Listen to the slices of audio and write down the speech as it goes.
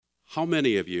How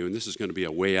many of you, and this is going to be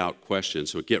a way out question,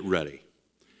 so get ready.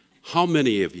 How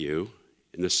many of you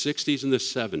in the 60s and the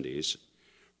 70s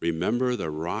remember the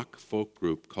rock folk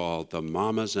group called the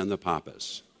Mamas and the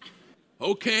Papas?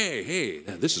 Okay, hey,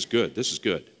 this is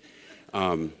good.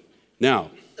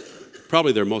 Now,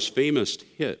 probably their most famous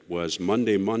hit was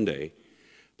Monday, Monday,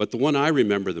 but the one I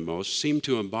remember the most seemed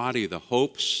to embody the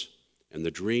hopes and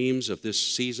the dreams of this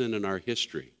season in our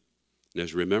history. And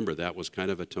as you remember, that was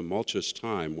kind of a tumultuous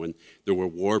time when there were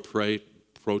war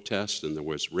protests and there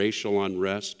was racial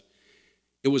unrest.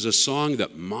 It was a song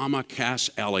that Mama Cass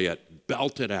Elliot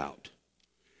belted out.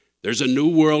 There's a new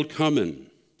world coming,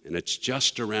 and it's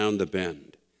just around the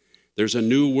bend. There's a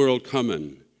new world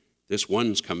coming. This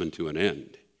one's coming to an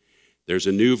end. There's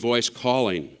a new voice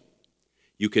calling.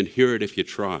 You can hear it if you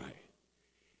try.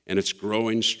 And it's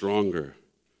growing stronger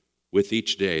with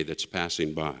each day that's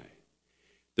passing by.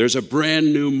 There's a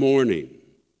brand new morning,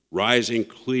 rising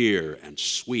clear and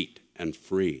sweet and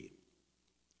free.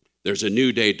 There's a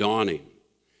new day dawning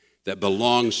that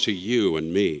belongs to you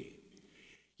and me.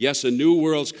 Yes, a new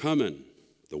world's coming,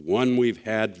 the one we've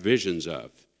had visions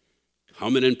of,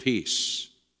 coming in peace,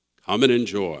 coming in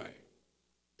joy,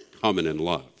 coming in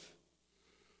love.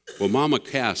 Well, Mama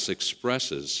Cass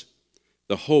expresses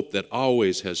the hope that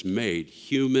always has made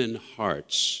human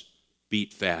hearts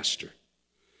beat faster.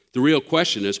 The real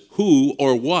question is who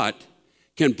or what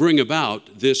can bring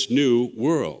about this new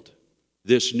world,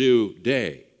 this new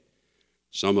day?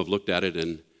 Some have looked at it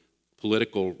in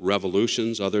political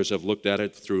revolutions. Others have looked at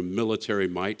it through military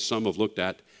might. Some have looked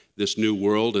at this new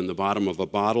world in the bottom of a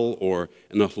bottle or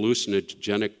in a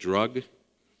hallucinogenic drug.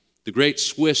 The great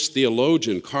Swiss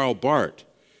theologian Karl Barth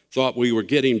thought we were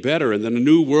getting better and then a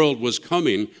new world was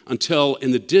coming until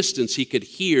in the distance he could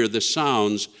hear the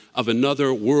sounds of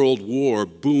another world war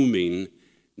booming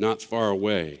not far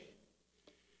away.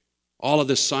 All of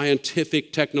the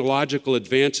scientific, technological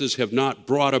advances have not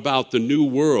brought about the new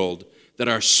world that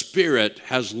our spirit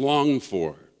has longed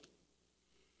for.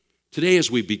 Today, as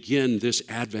we begin this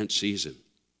Advent season,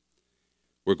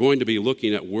 we're going to be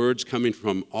looking at words coming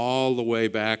from all the way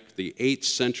back the 8th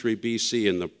century BC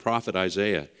in the prophet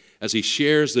Isaiah as he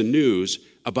shares the news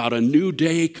about a new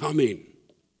day coming.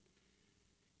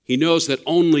 He knows that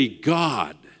only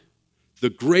God,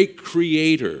 the great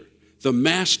creator, the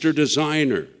master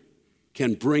designer,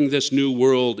 can bring this new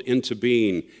world into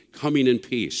being, coming in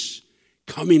peace,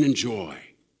 coming in joy,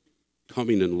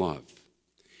 coming in love.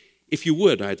 If you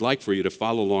would, I'd like for you to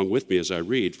follow along with me as I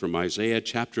read from Isaiah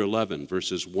chapter 11,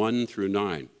 verses 1 through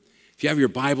 9. If you have your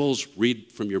Bibles,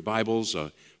 read from your Bibles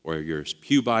or your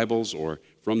pew Bibles or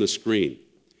from the screen.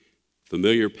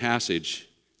 Familiar passage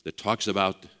that talks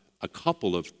about a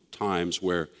couple of times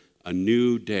where a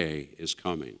new day is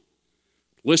coming.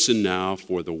 Listen now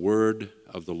for the word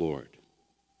of the Lord.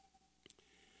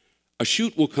 A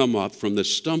shoot will come up from the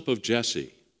stump of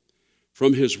Jesse.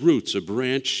 From his roots a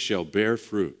branch shall bear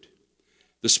fruit.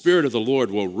 The Spirit of the Lord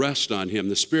will rest on him,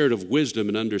 the Spirit of wisdom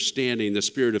and understanding, the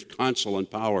Spirit of counsel and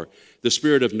power, the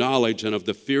Spirit of knowledge and of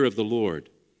the fear of the Lord.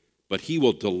 But he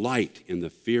will delight in the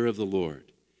fear of the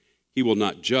Lord. He will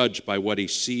not judge by what he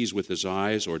sees with his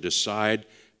eyes or decide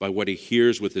by what he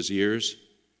hears with his ears,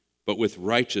 but with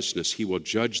righteousness he will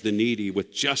judge the needy.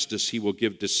 With justice he will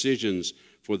give decisions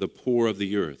for the poor of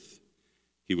the earth.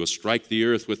 He will strike the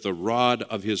earth with the rod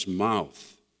of his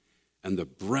mouth, and the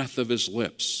breath of his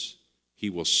lips he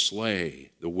will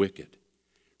slay the wicked.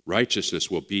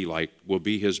 Righteousness will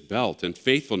be his belt, and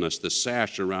faithfulness the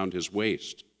sash around his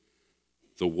waist.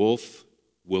 The wolf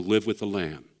will live with the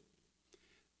lamb.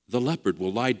 The leopard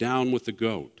will lie down with the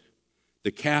goat,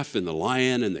 the calf and the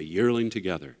lion and the yearling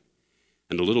together,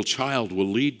 and a little child will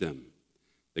lead them.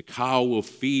 The cow will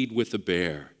feed with the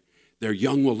bear. Their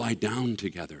young will lie down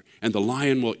together, and the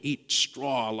lion will eat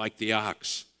straw like the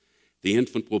ox. The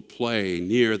infant will play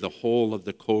near the hole of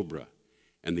the cobra,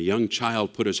 and the young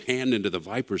child put his hand into the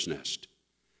viper's nest.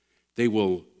 They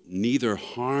will neither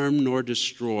harm nor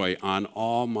destroy on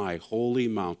all my holy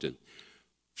mountain,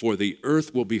 for the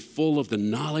earth will be full of the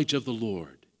knowledge of the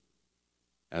Lord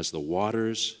as the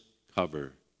waters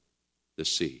cover the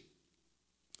sea.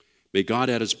 May God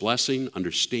add his blessing,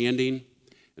 understanding,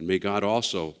 and may God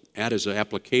also add his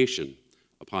application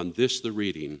upon this, the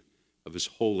reading of his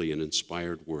holy and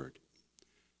inspired word.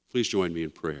 Please join me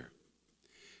in prayer.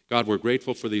 God, we're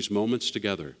grateful for these moments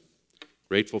together,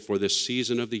 grateful for this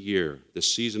season of the year,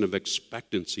 this season of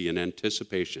expectancy and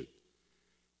anticipation.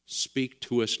 Speak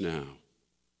to us now.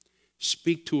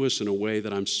 Speak to us in a way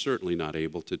that I'm certainly not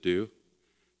able to do.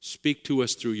 Speak to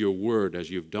us through your word as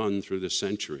you've done through the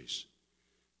centuries.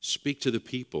 Speak to the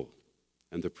people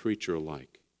and the preacher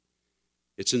alike.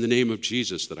 It's in the name of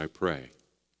Jesus that I pray.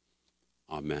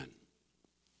 Amen.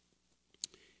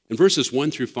 In verses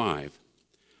 1 through 5,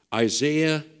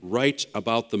 Isaiah writes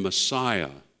about the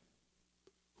Messiah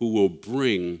who will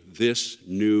bring this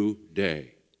new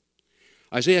day.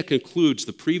 Isaiah concludes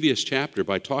the previous chapter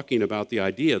by talking about the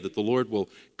idea that the Lord will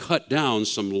cut down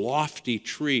some lofty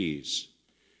trees.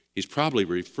 He's probably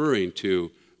referring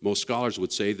to, most scholars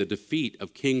would say, the defeat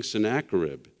of King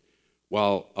Sennacherib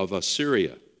of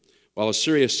Assyria. While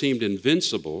Assyria seemed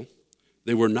invincible,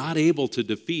 they were not able to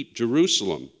defeat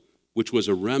Jerusalem, which was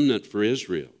a remnant for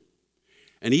Israel.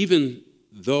 And even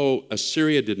though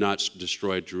Assyria did not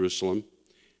destroy Jerusalem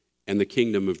and the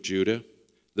kingdom of Judah,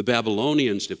 the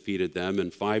Babylonians defeated them in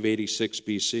 586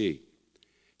 BC.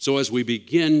 So as we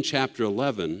begin chapter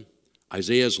 11,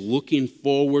 Isaiah is looking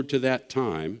forward to that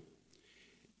time,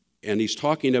 and he's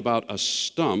talking about a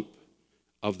stump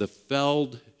of the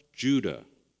felled Judah,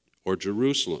 or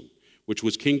Jerusalem, which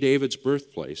was King David's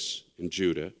birthplace in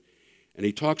Judah. And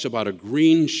he talks about a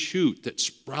green shoot that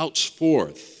sprouts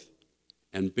forth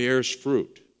and bears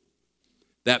fruit.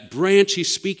 That branch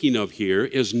he's speaking of here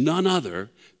is none other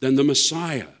than the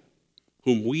Messiah,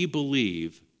 whom we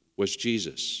believe was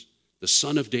Jesus, the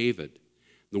Son of David.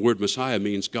 The word Messiah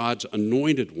means God's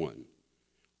anointed one,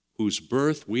 whose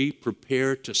birth we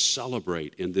prepare to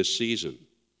celebrate in this season.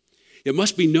 It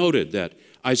must be noted that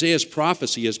Isaiah's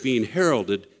prophecy is being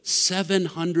heralded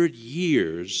 700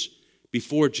 years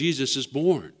before Jesus is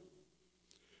born.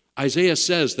 Isaiah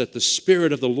says that the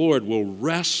Spirit of the Lord will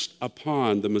rest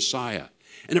upon the Messiah.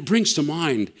 And it brings to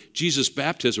mind Jesus'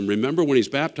 baptism. Remember when he's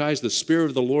baptized, the Spirit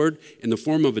of the Lord in the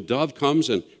form of a dove comes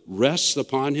and rests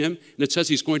upon him. And it says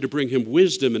he's going to bring him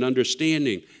wisdom and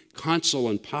understanding, counsel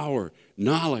and power,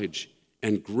 knowledge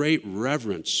and great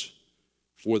reverence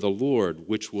for the Lord,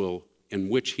 in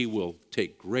which he will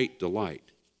take great delight.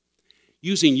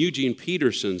 Using Eugene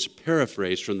Peterson's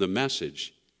paraphrase from the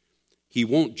Message, he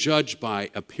won't judge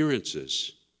by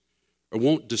appearances or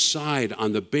won't decide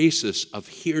on the basis of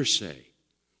hearsay.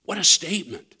 What a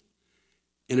statement.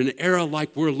 In an era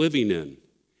like we're living in,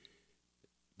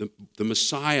 the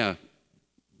Messiah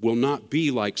will not be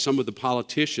like some of the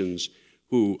politicians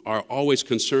who are always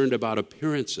concerned about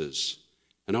appearances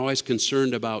and always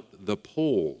concerned about the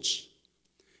polls.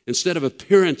 Instead of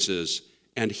appearances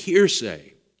and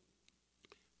hearsay,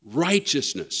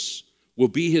 righteousness will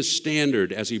be his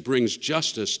standard as he brings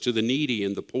justice to the needy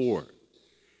and the poor.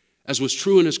 As was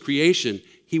true in his creation,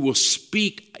 he will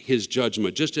speak his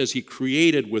judgment just as he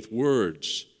created with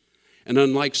words. And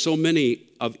unlike so many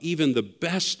of even the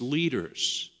best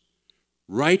leaders,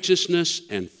 righteousness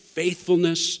and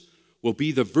faithfulness will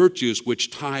be the virtues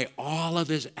which tie all of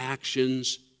his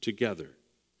actions together.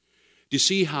 Do you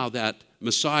see how that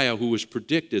Messiah, who was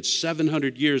predicted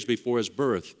 700 years before his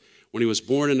birth, when he was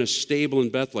born in a stable in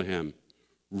Bethlehem,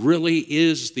 really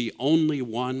is the only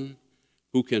one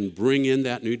who can bring in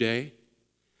that new day?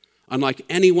 Unlike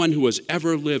anyone who has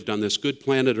ever lived on this good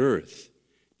planet Earth,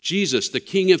 Jesus, the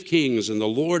King of Kings and the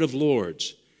Lord of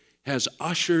Lords, has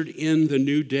ushered in the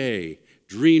new day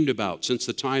dreamed about since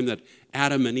the time that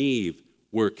Adam and Eve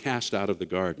were cast out of the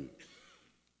garden.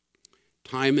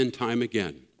 Time and time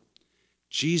again,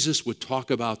 Jesus would talk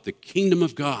about the kingdom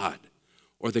of God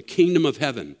or the kingdom of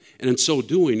heaven, and in so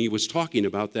doing, he was talking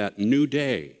about that new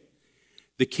day.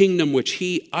 The kingdom which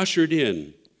he ushered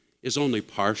in is only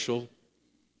partial,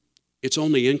 it's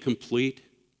only incomplete,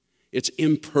 it's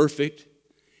imperfect,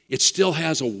 it still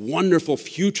has a wonderful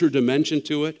future dimension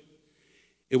to it.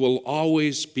 It will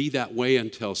always be that way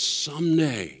until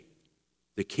someday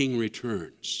the King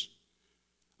returns.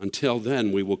 Until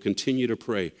then, we will continue to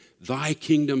pray, "Thy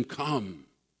kingdom come,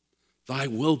 thy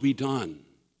will be done,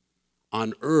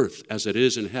 on earth as it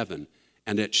is in heaven,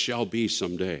 and it shall be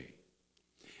someday."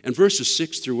 In verses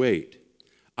 6 through 8,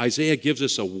 Isaiah gives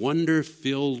us a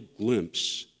wonder-filled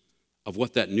glimpse of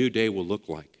what that new day will look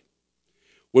like.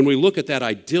 When we look at that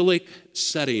idyllic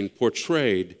setting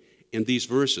portrayed in these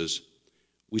verses,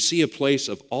 we see a place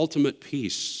of ultimate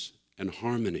peace and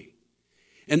harmony.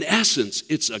 In essence,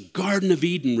 it's a Garden of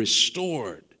Eden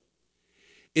restored.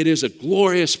 It is a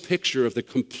glorious picture of the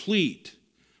complete,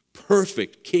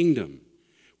 perfect kingdom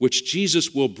which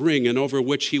Jesus will bring and over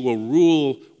which he will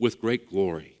rule with great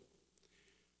glory.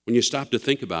 When you stop to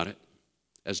think about it,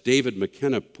 as David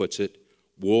McKenna puts it,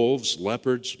 wolves,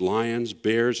 leopards, lions,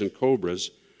 bears, and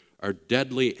cobras are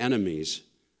deadly enemies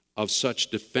of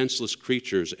such defenseless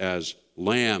creatures as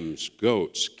lambs,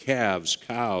 goats, calves,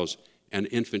 cows, and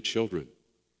infant children.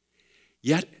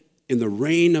 Yet, in the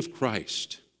reign of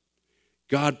Christ,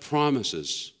 God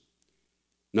promises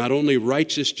not only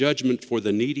righteous judgment for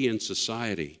the needy in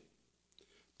society,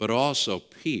 but also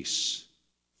peace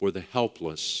for the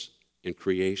helpless in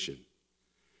creation.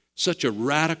 Such a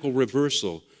radical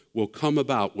reversal will come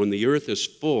about when the earth is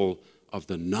full of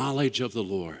the knowledge of the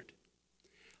Lord.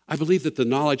 I believe that the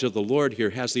knowledge of the Lord here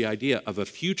has the idea of a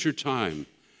future time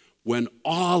when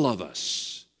all of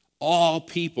us, all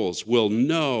peoples, will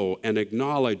know and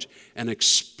acknowledge and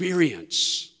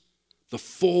experience the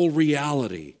full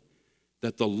reality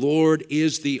that the Lord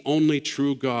is the only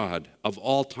true God of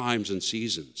all times and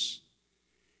seasons.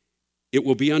 It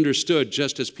will be understood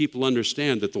just as people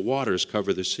understand that the waters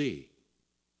cover the sea.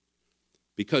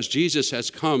 Because Jesus has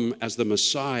come as the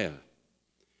Messiah,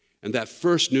 and that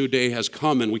first new day has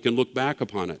come and we can look back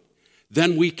upon it,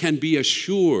 then we can be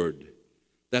assured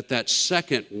that that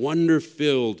second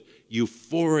wonder-filled,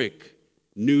 euphoric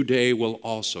new day will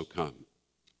also come.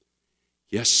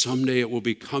 Yes, someday it will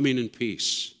be coming in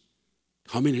peace,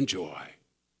 coming in joy,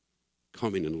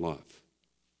 coming in love.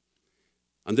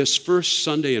 On this first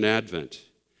Sunday in Advent,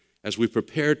 as we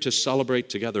prepare to celebrate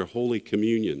together Holy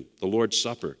Communion, the Lord's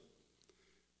Supper,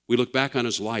 we look back on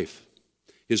his life,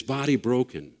 his body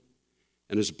broken,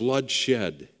 and his blood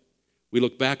shed. We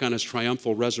look back on his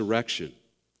triumphal resurrection.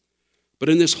 But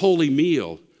in this holy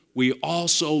meal, we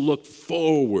also look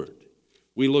forward.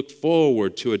 We look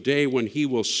forward to a day when he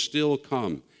will still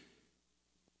come.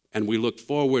 And we look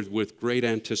forward with great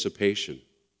anticipation.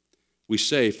 We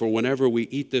say, for whenever we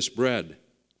eat this bread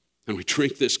and we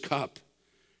drink this cup,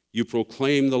 you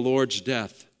proclaim the Lord's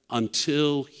death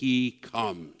until he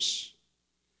comes.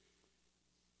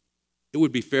 It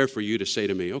would be fair for you to say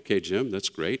to me, okay, Jim, that's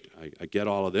great. I get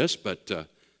all of this, but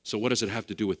so what does it have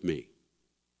to do with me?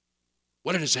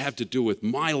 What does it have to do with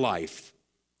my life,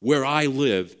 where I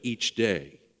live each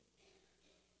day?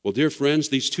 Well, dear friends,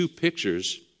 these two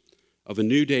pictures of a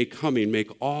new day coming make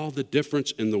all the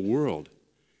difference in the world.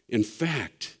 In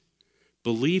fact,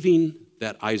 believing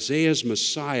that Isaiah's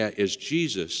Messiah is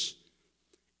Jesus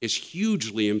is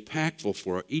hugely impactful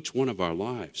for each one of our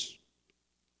lives.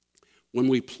 When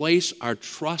we place our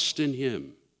trust in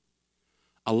him,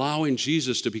 allowing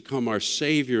Jesus to become our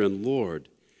Savior and Lord,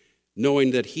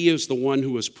 knowing that he is the one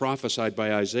who was prophesied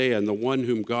by Isaiah and the one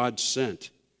whom God sent,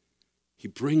 he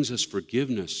brings us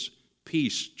forgiveness,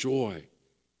 peace, joy,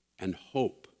 and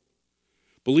hope.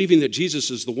 Believing that Jesus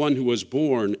is the one who was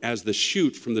born as the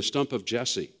shoot from the stump of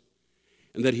Jesse,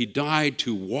 and that he died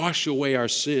to wash away our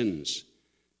sins,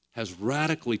 has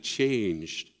radically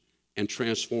changed and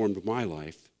transformed my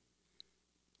life.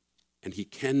 And he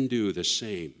can do the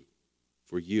same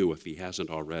for you if he hasn't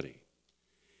already.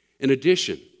 In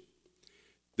addition,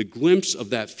 the glimpse of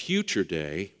that future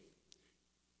day,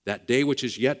 that day which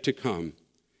is yet to come,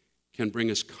 can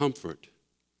bring us comfort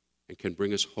and can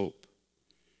bring us hope.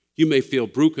 You may feel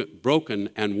broken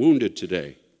and wounded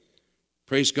today.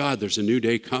 Praise God, there's a new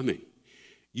day coming.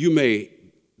 You may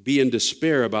be in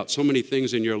despair about so many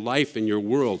things in your life and your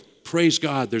world. Praise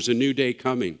God, there's a new day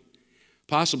coming.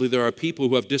 Possibly there are people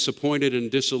who have disappointed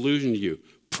and disillusioned you.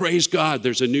 Praise God,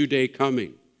 there's a new day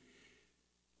coming.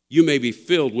 You may be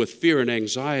filled with fear and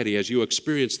anxiety as you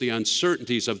experience the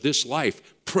uncertainties of this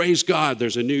life. Praise God,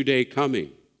 there's a new day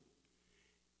coming.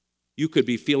 You could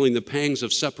be feeling the pangs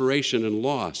of separation and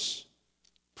loss.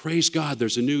 Praise God,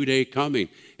 there's a new day coming.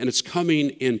 And it's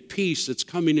coming in peace, it's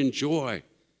coming in joy,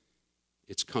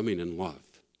 it's coming in love.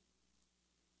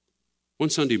 One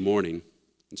Sunday morning,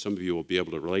 and some of you will be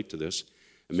able to relate to this,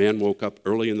 a man woke up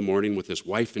early in the morning with his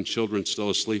wife and children still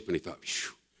asleep, and he thought,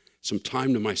 some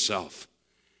time to myself.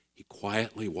 He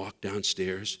quietly walked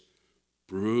downstairs,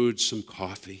 brewed some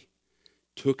coffee,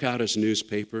 took out his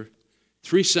newspaper.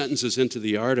 3 sentences into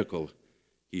the article,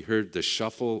 he heard the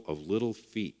shuffle of little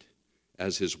feet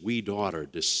as his wee daughter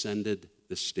descended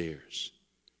the stairs.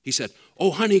 He said,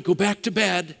 "Oh, honey, go back to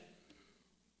bed."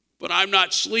 "But I'm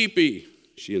not sleepy,"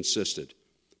 she insisted.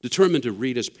 Determined to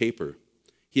read his paper,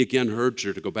 he again urged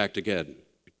her to go back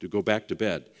to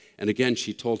bed. And again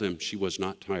she told him she was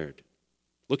not tired.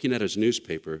 Looking at his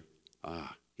newspaper,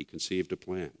 he conceived a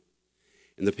plan.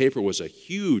 In the paper was a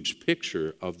huge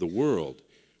picture of the world,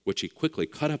 which he quickly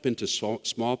cut up into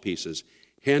small pieces,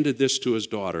 handed this to his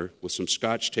daughter with some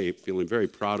Scotch tape, feeling very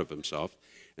proud of himself,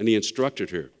 and he instructed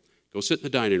her, "Go sit in the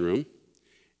dining room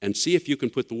and see if you can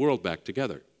put the world back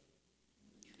together."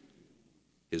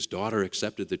 His daughter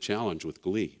accepted the challenge with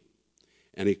glee,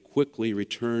 and he quickly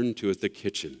returned to the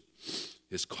kitchen,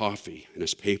 his coffee and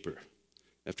his paper.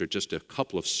 After just a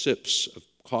couple of sips of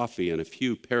coffee and a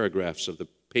few paragraphs of the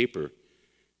paper,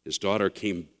 his daughter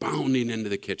came bounding into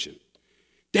the kitchen.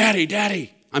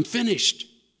 Daddy, I'm finished."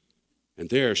 And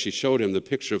there she showed him the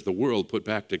picture of the world put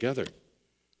back together.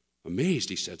 Amazed,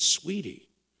 he said, "Sweetie,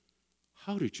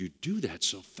 how did you do that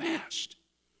so fast?"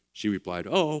 She replied,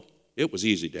 "Oh, It was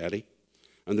easy, Daddy.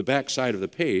 On the back side of the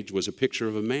page was a picture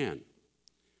of a man.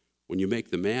 When you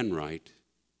make the man right,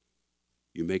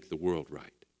 you make the world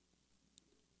right.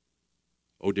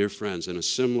 Oh, dear friends, in a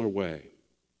similar way,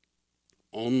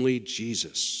 only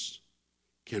Jesus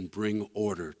can bring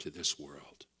order to this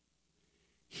world.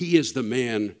 He is the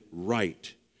man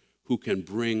right who can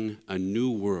bring a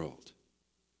new world.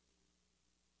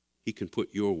 He can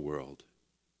put your world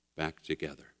back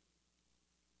together.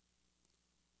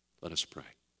 Let us pray.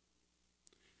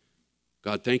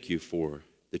 God, thank you for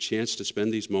the chance to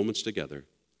spend these moments together.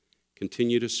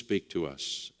 Continue to speak to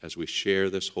us as we share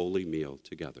this holy meal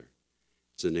together.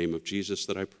 It's in the name of Jesus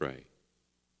that I pray.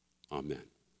 Amen.